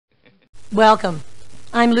Welcome.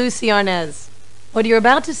 I'm Lucie Arnaz. What you're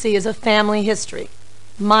about to see is a family history.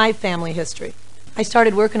 My family history. I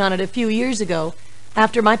started working on it a few years ago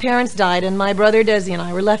after my parents died and my brother Desi and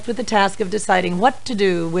I were left with the task of deciding what to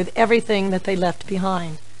do with everything that they left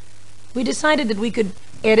behind. We decided that we could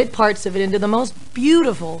edit parts of it into the most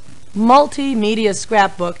beautiful multimedia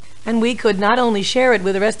scrapbook, and we could not only share it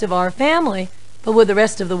with the rest of our family, but with the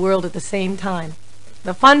rest of the world at the same time.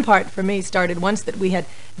 The fun part for me started once that we had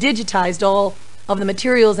digitized all of the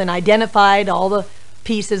materials and identified all the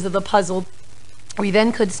pieces of the puzzle. We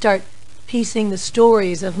then could start piecing the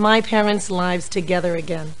stories of my parents' lives together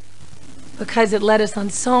again, because it led us on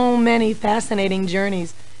so many fascinating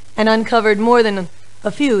journeys and uncovered more than a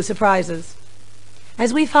few surprises.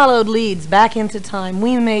 As we followed leads back into time,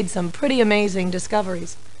 we made some pretty amazing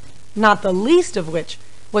discoveries, not the least of which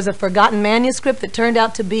was a forgotten manuscript that turned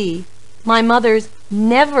out to be my mother's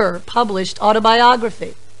never-published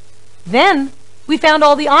autobiography. Then we found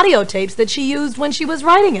all the audio tapes that she used when she was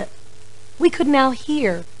writing it. We could now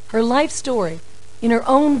hear her life story in her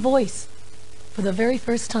own voice for the very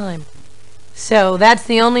first time. So that's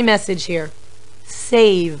the only message here.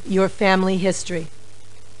 Save your family history.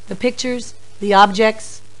 The pictures, the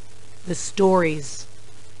objects, the stories.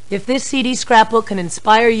 If this CD scrapbook can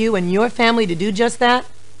inspire you and your family to do just that,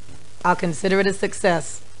 I'll consider it a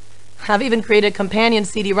success. I've even created a companion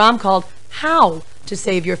CD-ROM called How to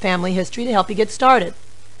Save Your Family History to help you get started.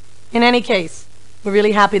 In any case, we're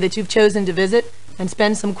really happy that you've chosen to visit and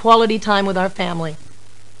spend some quality time with our family.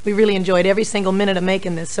 We really enjoyed every single minute of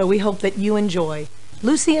making this, so we hope that you enjoy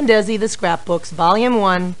Lucie and Desi, the Scrapbooks, Volume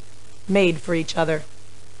 1, Made for Each Other.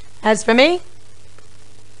 As for me,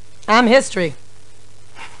 I'm history.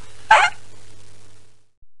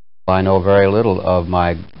 I know very little of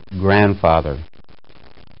my grandfather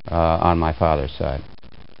on my father's side.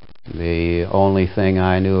 The only thing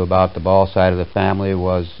I knew about the Ball side of the family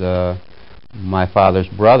was my father's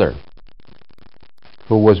brother,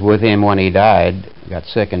 who was with him when he died, got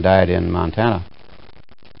sick and died in Montana,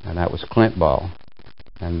 and that was Clint Ball.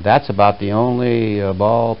 And that's about the only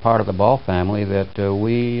part of the Ball family that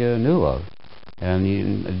we knew of.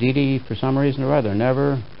 And Dee Dee, for some reason or other,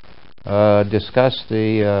 never discussed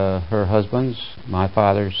her husband's, my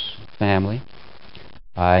father's family.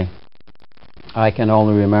 I can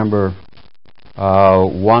only remember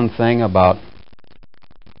one thing about,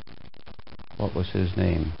 what was his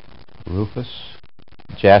name?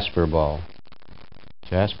 Jasper Ball.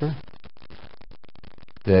 Jasper?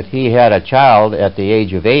 That he had a child at the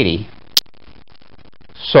age of 80,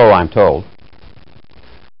 so I'm told,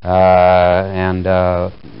 and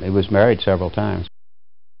he was married several times.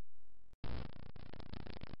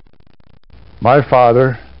 My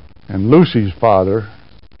father and Lucie's father,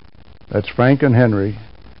 that's Frank and Henry,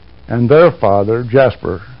 and their father,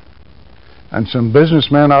 Jasper, and some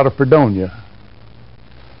businessmen out of Fredonia,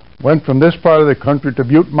 went from this part of the country to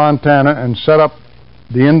Butte, Montana, and set up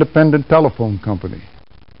the Independent Telephone Company.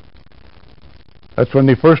 That's when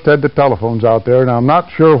they first had the telephones out there, and I'm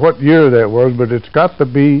not sure what year that was, but it's got to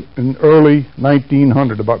be in early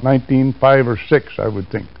 1900, about 1905 or 6, I would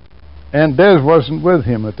think. And Des wasn't with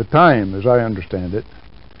him at the time, as I understand it.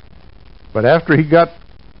 But after he got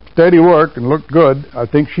steady work and looked good, I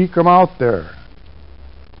think she come out there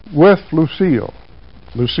with Lucille.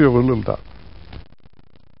 Lucille was a little tough.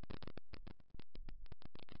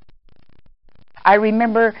 I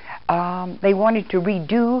remember they wanted to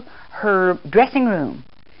redo her dressing room.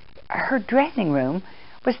 Her dressing room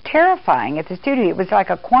was terrifying at the studio. It was like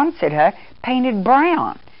a Quonset hut painted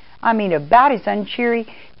brown. I mean, about as uncheery.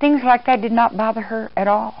 Things like that did not bother her at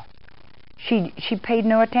all. She paid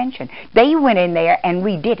no attention. They went in there and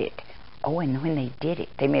redid it. Oh, and when they did it,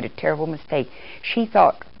 they made a terrible mistake. She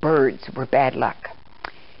thought birds were bad luck.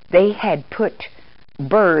 They had put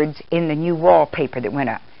birds in the new wallpaper that went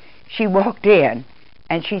up. She walked in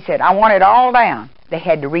and she said, "I want it all down." They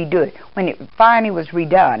had to redo it. When it finally was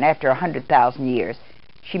redone after 100,000 years,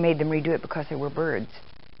 she made them redo it because there were birds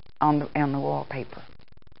on the wallpaper.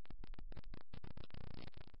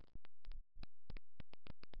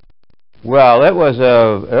 Well, it was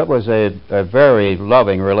a very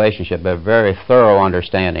loving relationship, a very thorough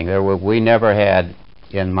understanding. We never had,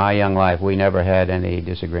 in my young life, we never had any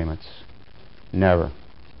disagreements. Never,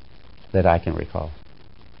 that I can recall.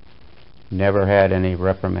 Never had any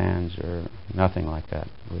reprimands or nothing like that.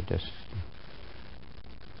 We just,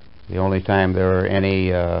 the only time there were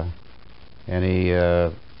any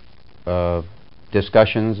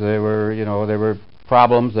discussions, they were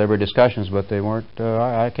problems, there were discussions, but they weren't,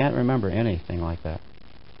 I can't remember anything like that.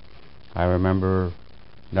 I remember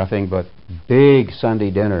nothing but big Sunday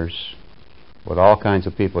dinners with all kinds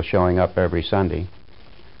of people showing up every Sunday.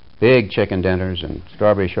 Big chicken dinners and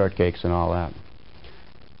strawberry shortcakes and all that.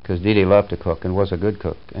 Because Dee Dee loved to cook and was a good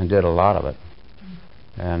cook and did a lot of it.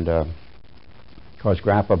 And of course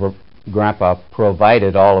Grandpa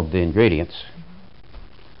provided all of the ingredients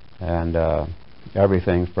and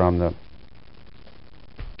everything from the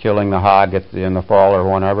killing the hog in the fall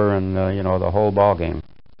or whenever, and you know, the whole ball game.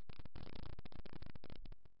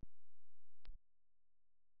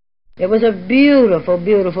 It was a beautiful,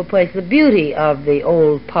 beautiful place. The beauty of the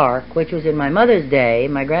old park, which was in my mother's day,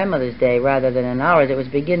 my grandmother's day, rather than in ours, it was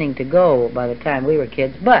beginning to go by the time we were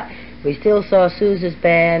kids. But we still saw Sousa's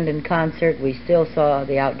band in concert. We still saw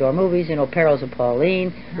the outdoor movies, you know, Perils of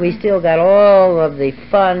Pauline. We still got all of the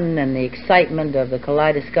fun and the excitement of the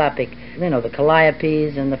kaleidoscopic, you know, the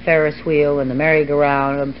calliopes and the Ferris wheel and the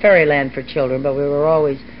merry-go-round, fairyland for children, but we were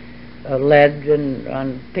always led and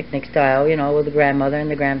on picnic style, you know, with the grandmother and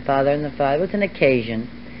the grandfather and the father. It was an occasion.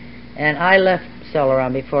 And I left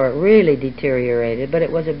Celeron before it really deteriorated, but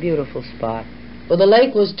it was a beautiful spot. Well, the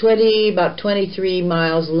lake was about 23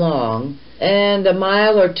 miles long, and a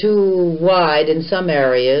mile or two wide in some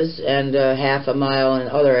areas, and half a mile in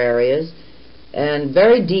other areas, and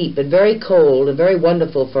very deep and very cold and very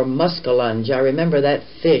wonderful for muskellunge. I remember that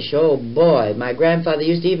fish. Oh, boy. My grandfather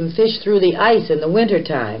used to even fish through the ice in the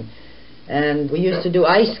wintertime. And we used to do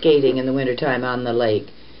ice skating in the wintertime on the lake.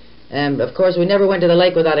 And, of course, we never went to the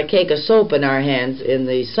lake without a cake of soap in our hands in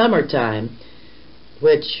the summertime,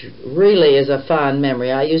 which really is a fond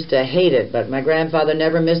memory. I used to hate it, but my grandfather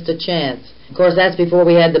never missed a chance. Of course, that's before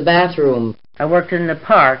we had the bathroom. I worked in the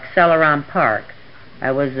park, Celeron Park.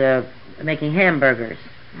 I was making hamburgers.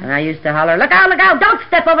 And I used to holler, "Look out, don't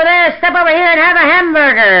step over there, step over here and have a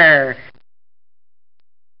hamburger."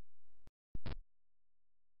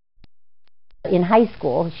 In high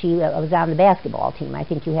school, she was on the basketball team. I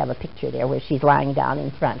think you have a picture there where she's lying down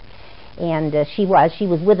in front. And she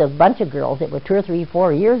was with a bunch of girls that were 2 or 3,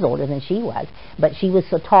 4 years older than she was. But she was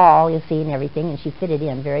so tall, you see, and everything, and she fitted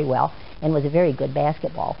in very well and was a very good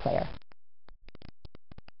basketball player.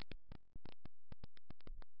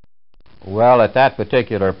 Well, at that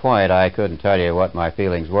particular point, I couldn't tell you what my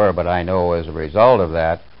feelings were, but I know as a result of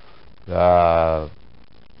that,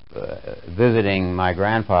 visiting my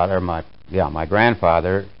grandfather, my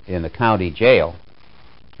grandfather in the county jail.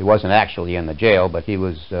 He wasn't actually in the jail, but he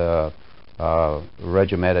was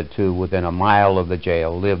regimented to within a mile of the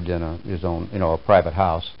jail, lived in his own, you know, a private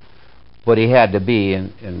house. But he had to be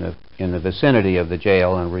in the vicinity of the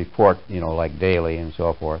jail and report, you know, like daily and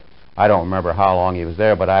so forth. I don't remember how long he was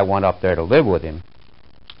there, but I went up there to live with him.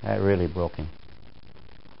 That really broke him.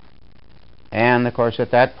 And, of course,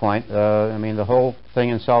 at that point, I mean, the whole thing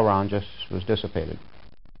in Celeron just was dissipated.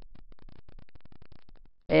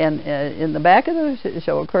 And in the back of the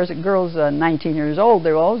show, of course, girls 19 years old,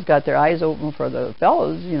 they always got their eyes open for the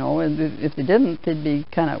fellows, you know, and if they didn't, they'd be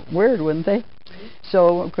kind of weird, wouldn't they?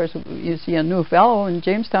 So, of course, you see a new fellow in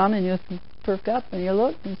Jamestown, and you perk up and you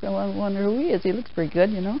look and say, well, I wonder who he is. He looks pretty good,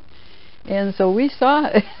 you know. And so we saw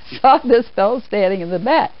this fellow standing in the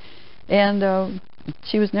back, and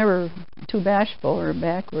she was never too bashful or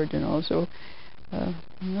backward, you know. So,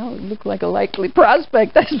 well, it looked like a likely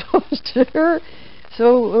prospect, I suppose, to her.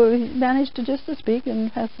 So he managed to just to speak and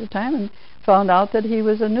pass the time, and found out that he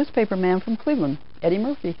was a newspaper man from Cleveland. Eddie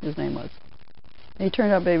Murphy, his name was. And he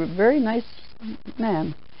turned out to be a very nice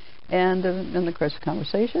man. And in the course of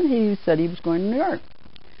conversation, he said he was going to New York.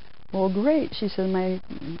 Well, great. She said,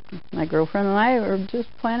 my girlfriend and I are just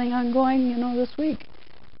planning on going, you know, this week.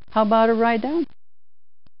 How about a ride down?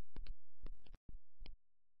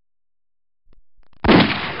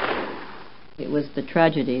 It was the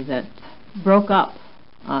tragedy that broke up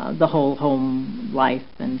the whole home life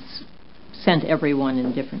and sent everyone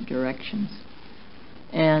in different directions.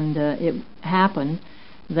 And it happened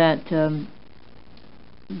that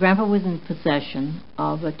Grandpa was in possession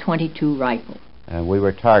of a .22 rifle. And we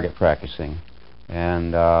were target practicing.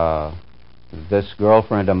 And this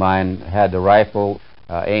girlfriend of mine had the rifle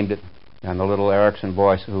aimed at the little Erickson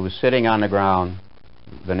boy who was sitting on the ground,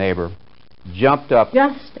 the neighbor, jumped up.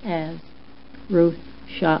 Just as Ruth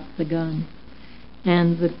shot the gun,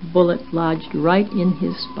 and the bullet lodged right in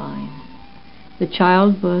his spine. The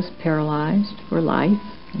child was paralyzed for life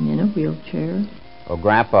and in a wheelchair. Well,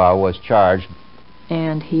 Grandpa was charged.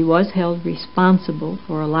 And he was held responsible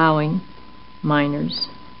for allowing minors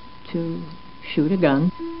to shoot a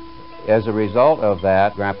gun. As a result of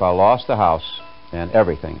that, Grandpa lost the house and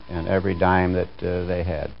everything, and every dime that they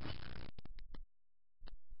had.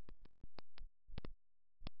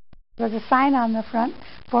 There was a sign on the front,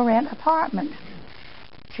 for rent apartment.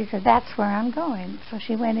 She said, that's where I'm going. So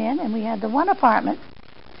she went in, and we had the one apartment.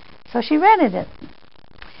 So she rented it.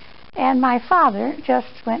 And my father just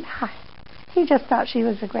went high. He just thought she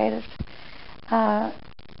was the greatest.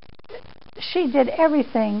 She did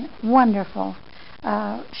everything wonderful.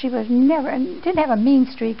 She was never, didn't have a mean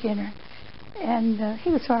streak in her. And he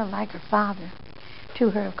was sort of like her father,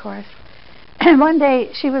 to her, of course. And one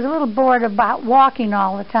day, she was a little bored about walking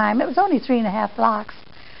all the time. It was only 3.5 blocks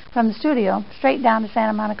from the studio, straight down to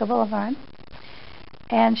Santa Monica Boulevard.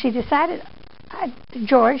 And she decided,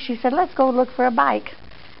 George, she said, let's go look for a bike.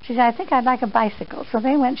 She said, I think I'd like a bicycle. So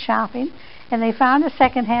they went shopping, and they found a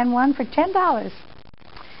second-hand one for $10.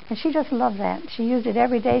 And she just loved that. She used it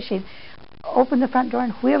every day. She'd open the front door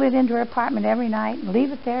and wheel it into her apartment every night and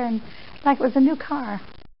leave it there, and like it was a new car.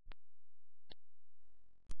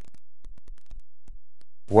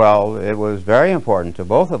 Well, it was very important to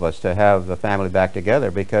both of us to have the family back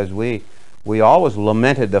together, because we always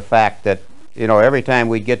lamented the fact that, you know, every time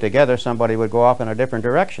we'd get together, somebody would go off in a different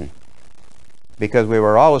direction, because we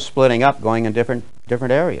were always splitting up, going in different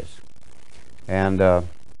areas. And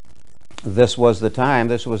this was the time,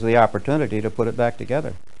 this was the opportunity to put it back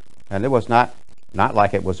together. And it was not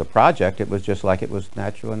like it was a project, it was just like it was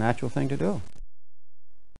a natural thing to do.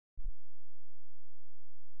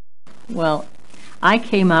 Well, I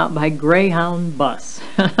came out by Greyhound bus.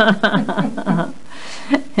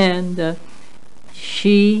 And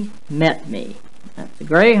she met me at the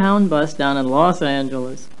Greyhound bus down in Los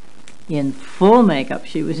Angeles in full makeup.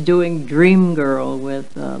 She was doing Dream Girl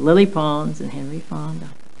with Lily Pons and Henry Fonda.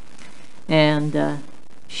 And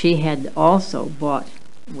she had also bought,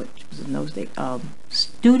 which was in those days,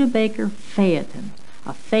 Studebaker Phaeton.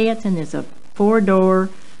 A Phaeton is a 4-door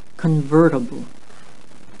convertible,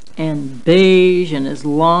 and beige and as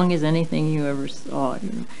long as anything you ever saw.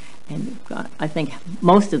 And I think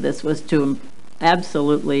most of this was to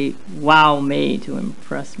absolutely wow me, to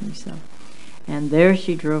impress me. So, and there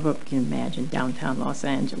she drove up, can you imagine, downtown Los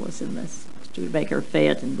Angeles in this Studebaker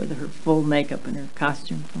Phaeton with her full makeup and her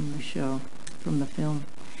costume from the show, from the film,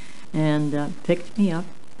 and picked me up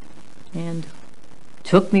and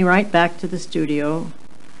took me right back to the studio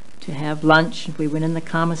to have lunch. We went in the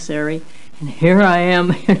commissary, and here I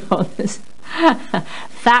am, you know, this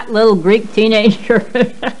fat little Greek teenager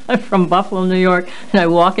from Buffalo, New York, and I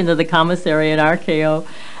walk into the commissary at RKO,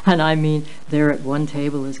 and I mean, there at one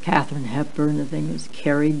table is Katharine Hepburn, the thing was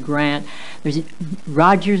Cary Grant, there's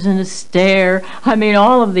Rogers and Astaire, I mean,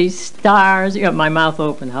 all of these stars. You got my mouth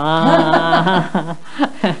open.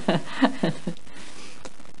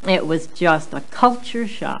 It was just a culture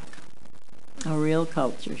shock, a real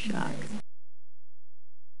culture shock.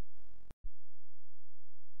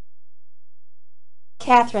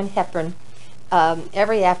 Katharine Hepburn,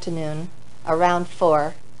 every afternoon around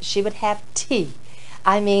 4, she would have tea.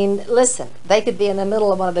 I mean, listen, they could be in the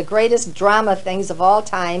middle of one of the greatest drama things of all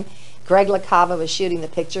time. Greg LaCava was shooting the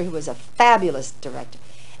picture, who was a fabulous director.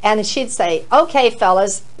 And she'd say, okay,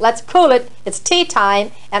 fellas, let's cool it. It's tea time.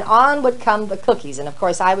 And on would come the cookies. And, of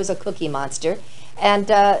course, I was a cookie monster, and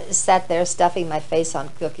sat there stuffing my face on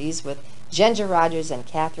cookies with Ginger Rogers and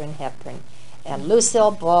Katharine Hepburn and Lucille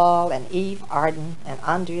Ball and Eve Arden and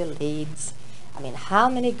Andrea Leeds. I mean, how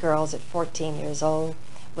many girls at 14 years old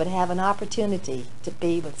would have an opportunity to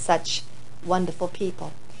be with such wonderful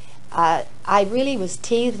people? I really was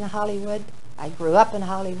teased in Hollywood. I grew up in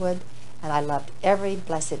Hollywood, and I loved every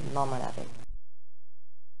blessed moment of it.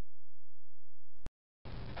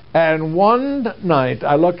 And one night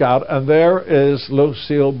I look out, and there is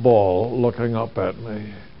Lucille Ball looking up at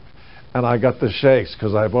me. And I got the shakes,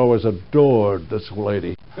 because I've always adored this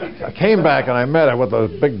lady. I came back and I met her with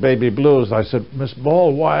those big baby blues. I said, Miss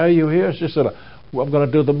Ball, why are you here? She said, well, I'm going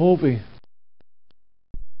to do the movie.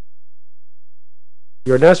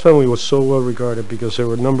 The Arnaz family was so well regarded because they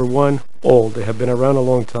were, number one, old. They had been around a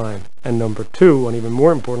long time. And number two, and even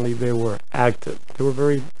more importantly, they were active. They were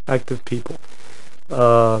very active people.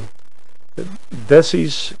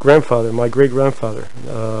 Desi's grandfather, my great-grandfather,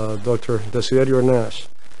 Dr. Desiderio Arnaz,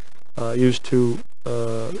 used to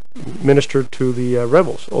minister to the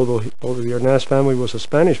rebels. Although the Arnaz family was a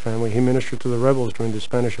Spanish family, he ministered to the rebels during the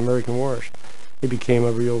Spanish-American Wars. He became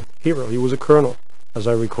a real hero. He was a colonel, as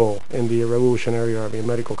I recall, in the Revolutionary Army, a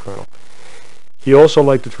medical colonel. He also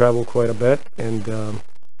liked to travel quite a bit and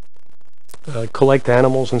collect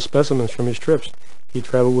animals and specimens from his trips. He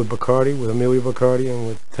traveled with Bacardi, with Emilio Bacardi, and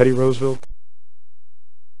with Teddy Roosevelt.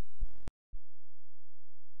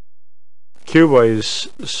 Cuba is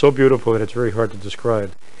so beautiful that it's very hard to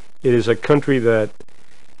describe. It is a country that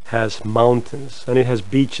has mountains, and it has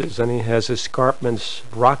beaches, and it has escarpments,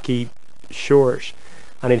 rocky shores,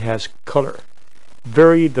 and it has color.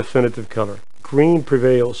 Very definitive color. Green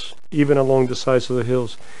prevails, even along the sides of the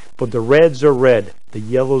hills. But the reds are red, the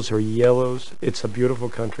yellows are yellows. It's a beautiful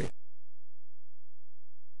country.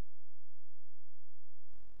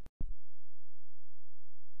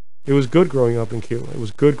 It was good growing up in Cuba. It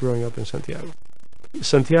was good growing up in Santiago.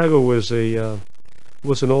 Santiago was an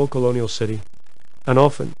old colonial city, and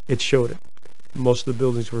often it showed it. Most of the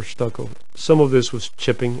buildings were stucco. Some of this was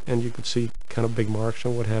chipping, and you could see kind of big marks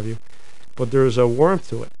and what have you. But there was a warmth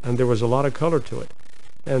to it, and there was a lot of color to it.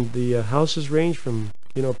 And the houses ranged from,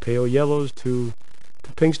 pale yellows to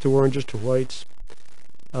pinks to oranges to whites.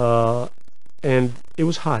 And it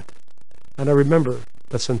was hot. And I remember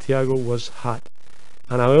that Santiago was hot.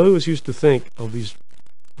 And I always used to think of these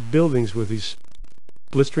buildings with these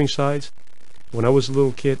blistering sides. When I was a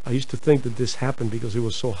little kid, I used to think that this happened because it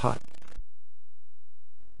was so hot.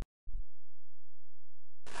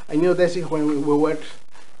 I knew Desi when we were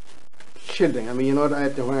children. I mean,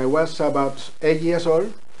 when I was about 8 years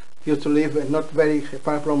old, he used to live not very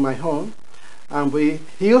far from my home, and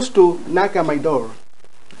he used to knock at my door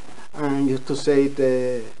and used to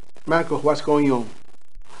say, Marcos, what's going on?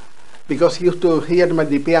 Because he used to hear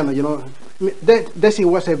the piano, Desi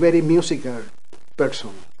was a very musical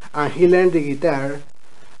person, and he learned the guitar,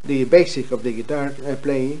 the basic of the guitar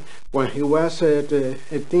playing, when he was a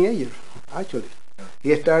teenager, actually.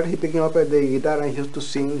 He picking up the guitar and he used to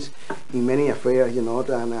sing in many affairs,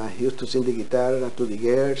 and he used to sing the guitar to the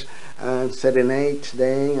girls and serenades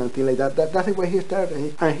them and things like that. That's the way he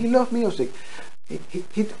started. And he loved music.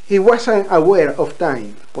 He wasn't aware of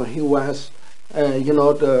time when he was,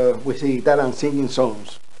 with the guitar and singing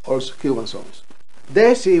songs, also Cuban songs.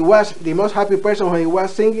 Desi was the most happy person when he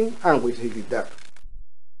was singing and with his guitar.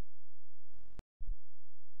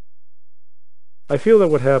 I feel that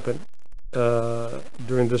what happened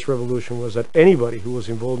during this revolution was that anybody who was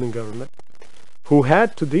involved in government, who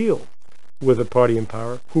had to deal with the party in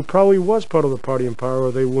power, who probably was part of the party in power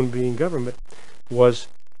or they wouldn't be in government, was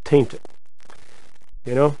tainted.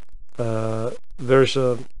 There's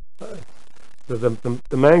the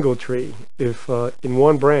mango tree. If in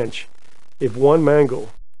one branch, if one mango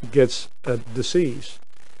gets a disease,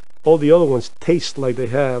 all the other ones taste like they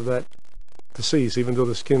have that disease, even though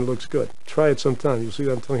the skin looks good. Try it sometime. You'll see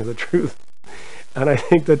that I'm telling you the truth. And I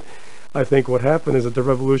think what happened is that the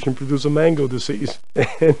revolution produced a mango disease,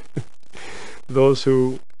 and those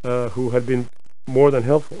who had been more than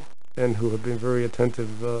helpful and who had been very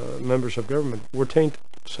attentive members of government were tainted.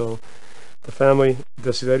 So the family,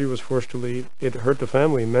 Desiderio was forced to leave. It hurt the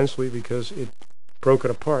family immensely because it broke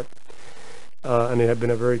it apart, and it had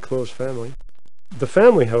been a very close family. The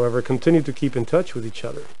family, however, continued to keep in touch with each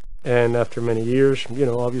other. And after many years,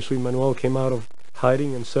 obviously Manuel came out of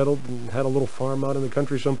hiding and settled and had a little farm out in the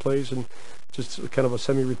country someplace, and just kind of a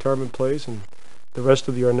semi-retirement place. And the rest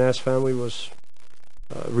of the Arnaz family was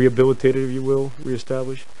rehabilitated, if you will,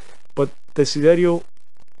 reestablished. But Desiderio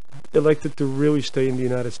elected to really stay in the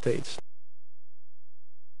United States.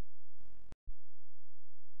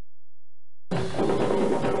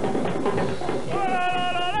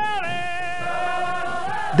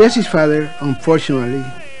 Desi's father, unfortunately,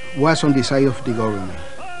 was on the side of the government.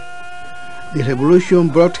 The revolution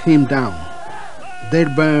brought him down. They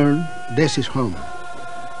burned Desi's home.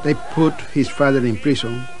 They put his father in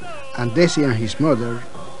prison, and Desi and his mother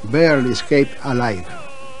barely escaped alive.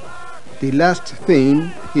 The last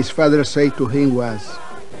thing his father said to him was,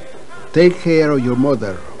 "Take care of your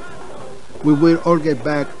mother. We will all get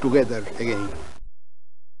back together again."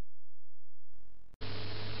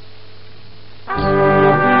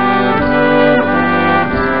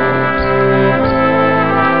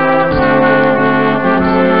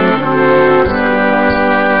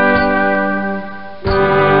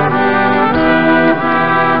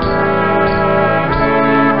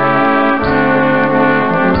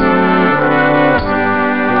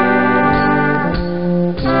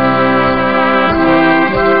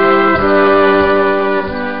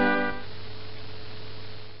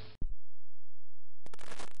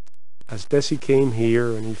 Desi came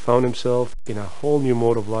here and he found himself in a whole new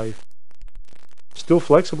mode of life. Still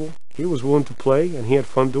flexible. He was willing to play and he had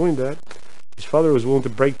fun doing that. His father was willing to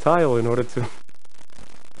break tile in order to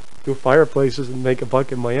do fireplaces and make a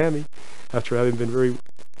buck in Miami after having been very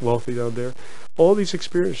wealthy down there. All these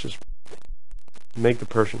experiences make the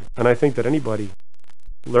person. And I think that anybody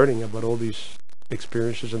learning about all these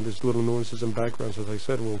experiences and these little nuances and backgrounds, as I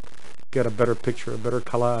said, will get a better picture, a better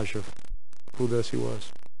collage of who Desi was.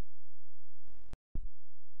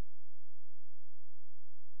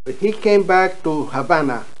 He came back to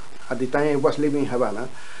Havana. At the time I was living in Havana,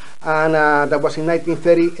 and that was in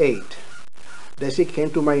 1938. Desi came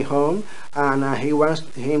to my home, and he wants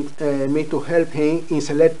me to help him in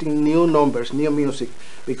selecting new numbers, new music,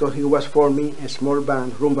 because he was forming a small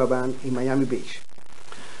band, rumba band, in Miami Beach.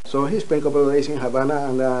 So he spent a couple of days in Havana,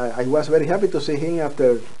 and I was very happy to see him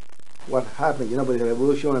after what happened, with the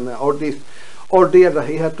revolution and all this ordeal that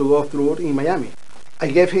he had to go through in Miami. I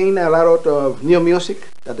gave him a lot of new music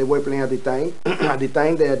that they were playing at the time. At the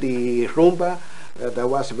time, the rumba that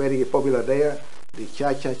was very popular there, the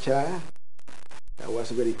cha-cha-cha, that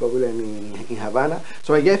was very popular in Havana.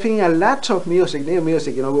 So I gave him a lot of music, new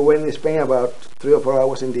music. We went in Spain about 3 or 4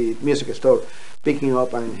 hours in the music store, picking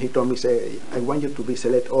up, and he told me, say, I want you to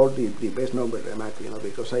select all the best numbers,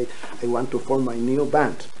 because I want to form my new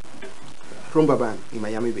band, rumba band, in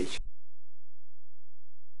Miami Beach.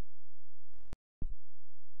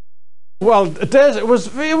 Well,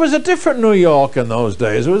 it was a different New York in those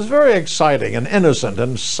days. It was very exciting and innocent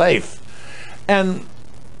and safe. And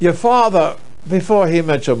your father, before he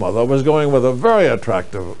met your mother, was going with a very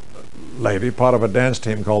attractive lady, part of a dance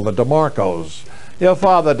team called the DeMarcos. Your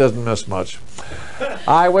father doesn't miss much.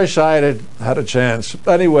 I wish I had a chance.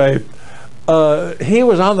 Anyway, he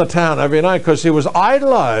was on the town every night because he was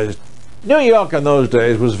idolized. New York in those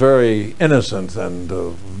days was very innocent and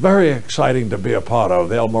very exciting to be a part of.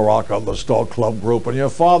 The El Morocco, the Stork Club group, and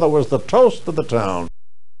your father was the toast of the town.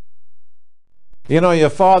 Your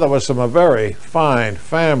father was from a very fine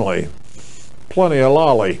family. Plenty of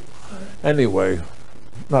lolly. Anyway,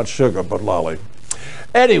 not sugar, but lolly.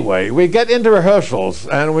 Anyway, we get into rehearsals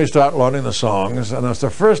and we start learning the songs, and it's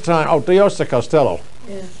the first time. Oh, Diosa Costello.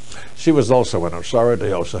 Yeah. She was also in it. Sorry,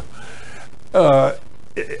 Diosa.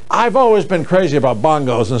 I've always been crazy about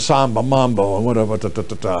bongos and samba mambo and whatever,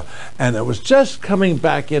 and it was just coming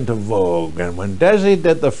back into vogue. And when Desi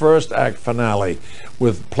did the first act finale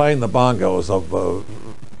with playing the bongos of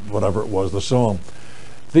whatever it was, the song,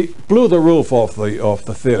 blew the roof off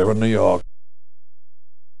the theater in New York.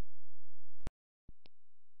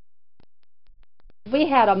 We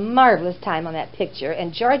had a marvelous time on that picture,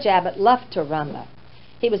 and George Abbott loved to rumba.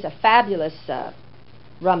 He was a fabulous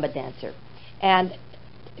rumba dancer. And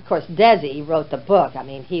of course, Desi wrote the book. I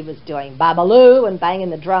mean, he was doing babaloo and banging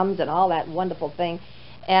the drums and all that wonderful thing.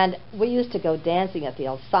 And we used to go dancing at the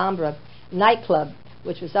Alhambra nightclub,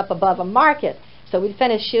 which was up above a market. So we'd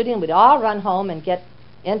finish shooting, we'd all run home and get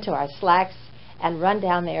into our slacks and run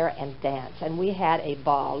down there and dance. And we had a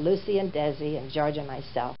ball, Lucie and Desi and George and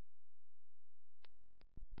myself.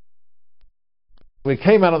 We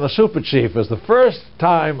came out on the Super Chief. It was the first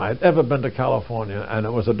time I'd ever been to California, and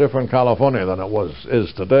it was a different California than it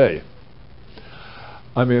is today.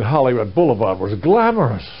 I mean, Hollywood Boulevard was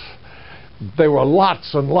glamorous. There were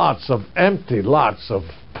lots and lots of empty lots of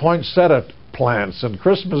poinsettia plants and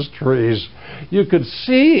Christmas trees. You could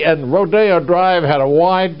see, and Rodeo Drive had a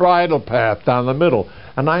wide bridle path down the middle.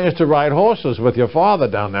 And I used to ride horses with your father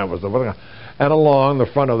down there, and along the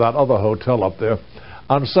front of that other hotel up there.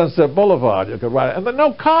 On Sunset Boulevard, you could ride, and there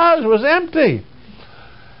no cars, it was empty.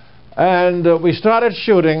 And we started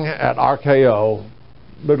shooting at RKO.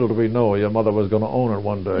 Little did we know your mother was going to own it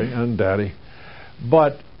one day, and Daddy.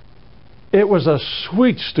 But it was a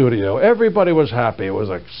sweet studio. Everybody was happy. It was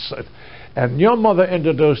and your mother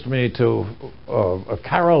introduced me to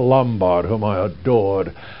Carol Lombard, whom I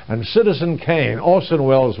adored, and Citizen Kane. Orson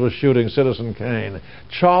Welles was shooting Citizen Kane.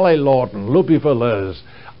 Charlie Lawton, Lupe Velez.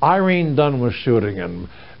 Irene Dunn was shooting, and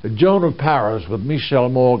Joan of Paris with Michelle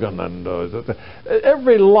Morgan, and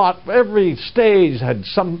every stage had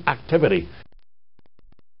some activity.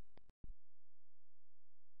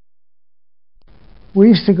 We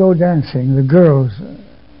used to go dancing, the girls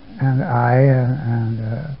and I,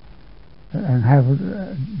 and have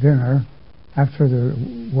dinner after the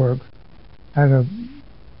work at a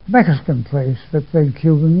Mexican place that played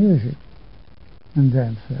Cuban music and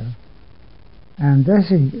danced there. And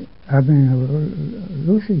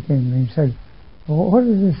Lucie came to me and said, well, what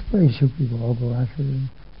is this place you people all go? I said,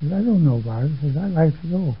 I don't know about it. He said, I'd like to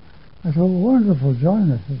go. I said, well, wonderful, join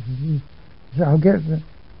us. He said,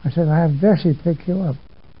 I said, I have Desi pick you up.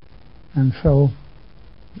 And so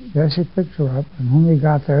Desi picked her up, and when we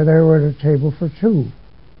got there, they were at a table for two.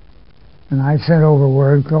 And I sent over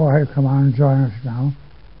word, go ahead, come on and join us now.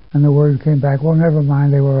 And the word came back, well, never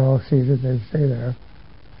mind, they were all seated, they'd stay there.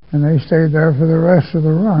 And they stayed there for the rest of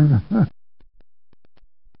the run.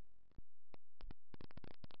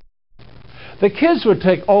 The kids would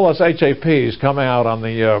take all us HAPs coming out on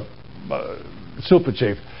the Super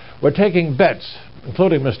Chief. Were taking bets,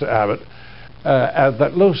 including Mr. Abbott,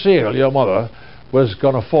 that Lucille, your mother, was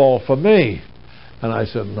going to fall for me. And I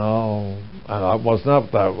said, no. And I was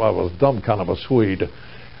not that. I was dumb kind of a Swede.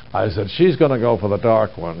 I said, she's going to go for the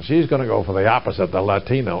dark one. She's going to go for the opposite, the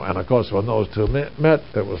Latino. And, of course, when those two met,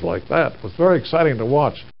 it was like that. It was very exciting to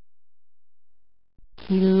watch.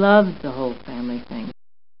 He loved the whole family thing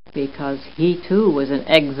because he, too, was an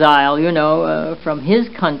exile, you know, from his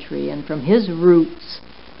country and from his roots.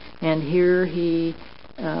 And here he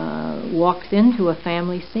walks into a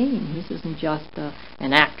family scene. This isn't just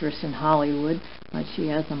an actress in Hollywood, but she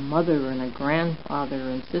has a mother and a grandfather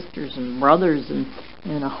and sisters and brothers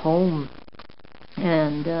and a home,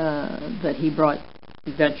 and that he brought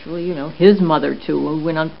eventually, you know, his mother to. We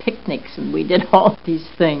went on picnics and we did all these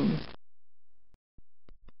things.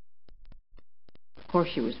 Of course,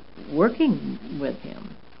 she was working with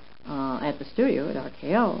him at the studio at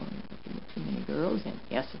RKO. Too many girls, and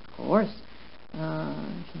yes, of course,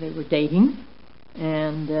 they were dating,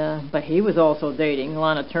 and but he was also dating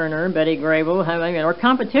Lana Turner, Betty Grable. I mean, our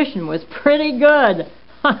competition was pretty good,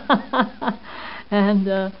 and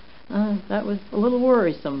that was a little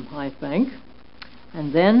worrisome, I think.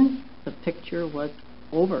 And then the picture was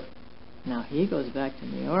over. Now he goes back to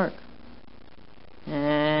New York,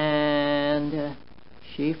 and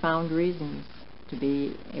she found reasons to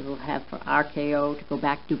be able to have for RKO to go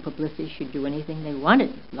back, do publicity. She'd do anything they wanted,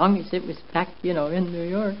 as long as it was back, you know, in New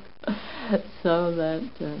York, so that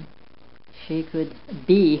she could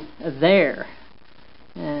be there.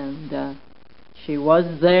 And she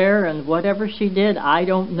was there, and whatever she did, I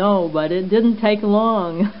don't know, but it didn't take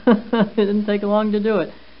long. It didn't take long to do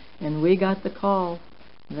it. And we got the call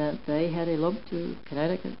that they had eloped to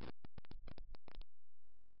Connecticut.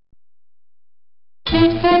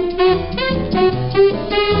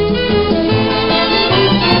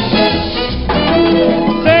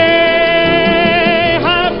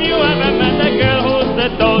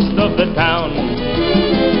 Of the town,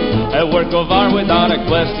 a work of art without a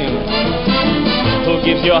question, who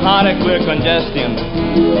gives your heart a queer congestion.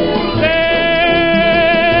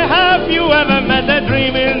 Say, have you ever met a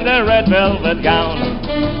dream in the red velvet gown?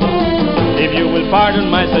 If you will pardon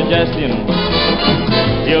my suggestion,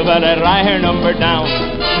 you better write her number down.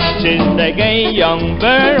 She's the gay young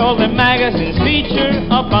bird all the magazines feature.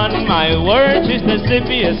 Upon my word, she's the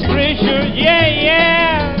zippiest creature. Yeah,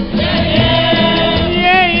 yeah, yeah, yeah, yeah,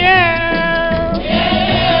 yeah, yeah.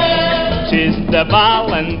 She's the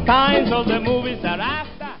Valentine's all the movies are after.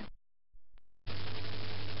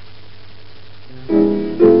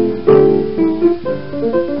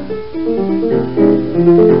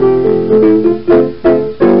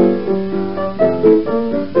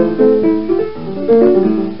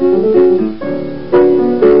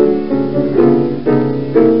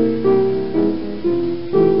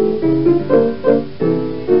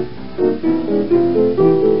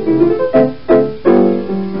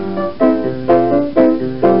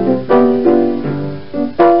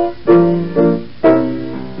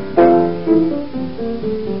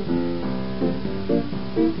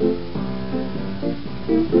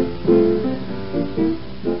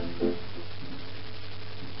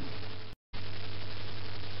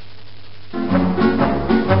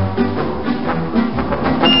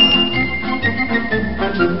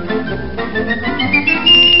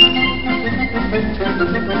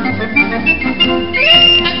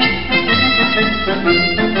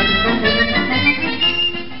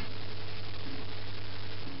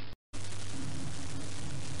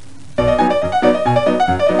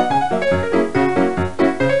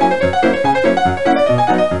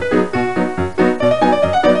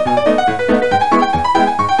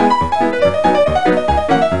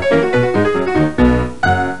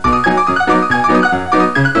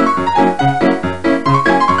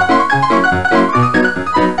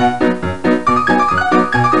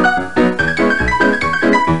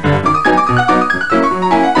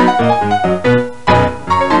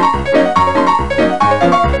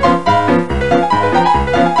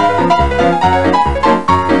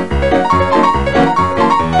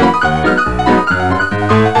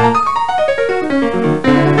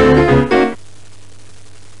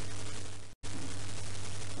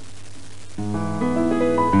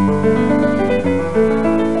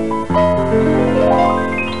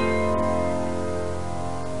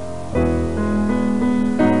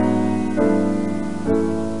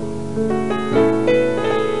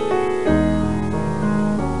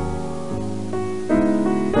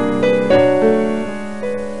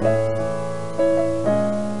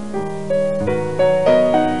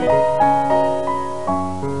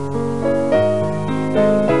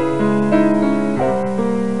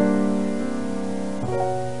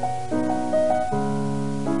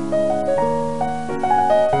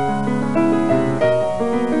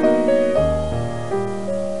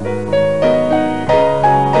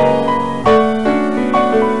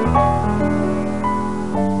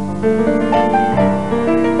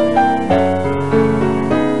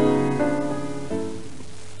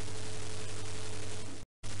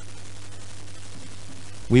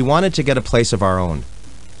 we wanted to get a place of our own,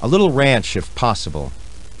 a little ranch if possible.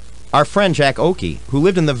 Our friend Jack Oakey, who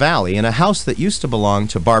lived in the valley in a house that used to belong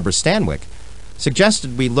to Barbara Stanwyck,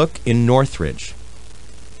 suggested we look in Northridge.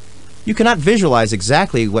 You cannot visualize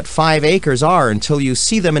exactly what 5 acres are until you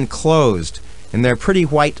see them enclosed in their pretty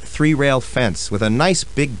white 3-rail fence with a nice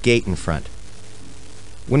big gate in front.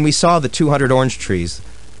 When we saw the 200 orange trees,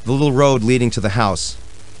 the little road leading to the house,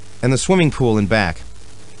 and the swimming pool in back,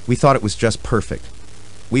 we thought it was just perfect.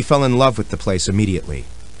 We fell in love with the place immediately.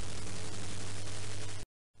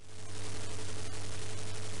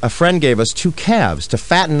 A friend gave us 2 calves to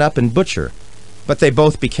fatten up and butcher, but they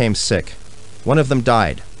both became sick. One of them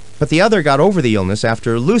died, but the other got over the illness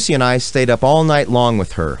after Lucie and I stayed up all night long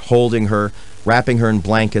with her, holding her, wrapping her in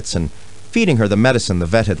blankets, and feeding her the medicine the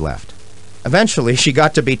vet had left. Eventually, she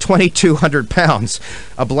got to be 2,200 pounds,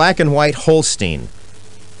 a black and white Holstein.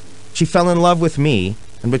 She fell in love with me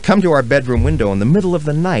and would come to our bedroom window in the middle of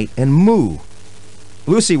the night and moo.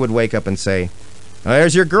 Lucie would wake up and say,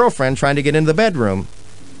 "There's your girlfriend trying to get into the bedroom.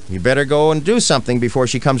 You better go and do something before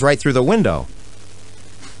she comes right through the window."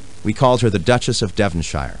 We called her the Duchess of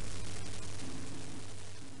Devonshire.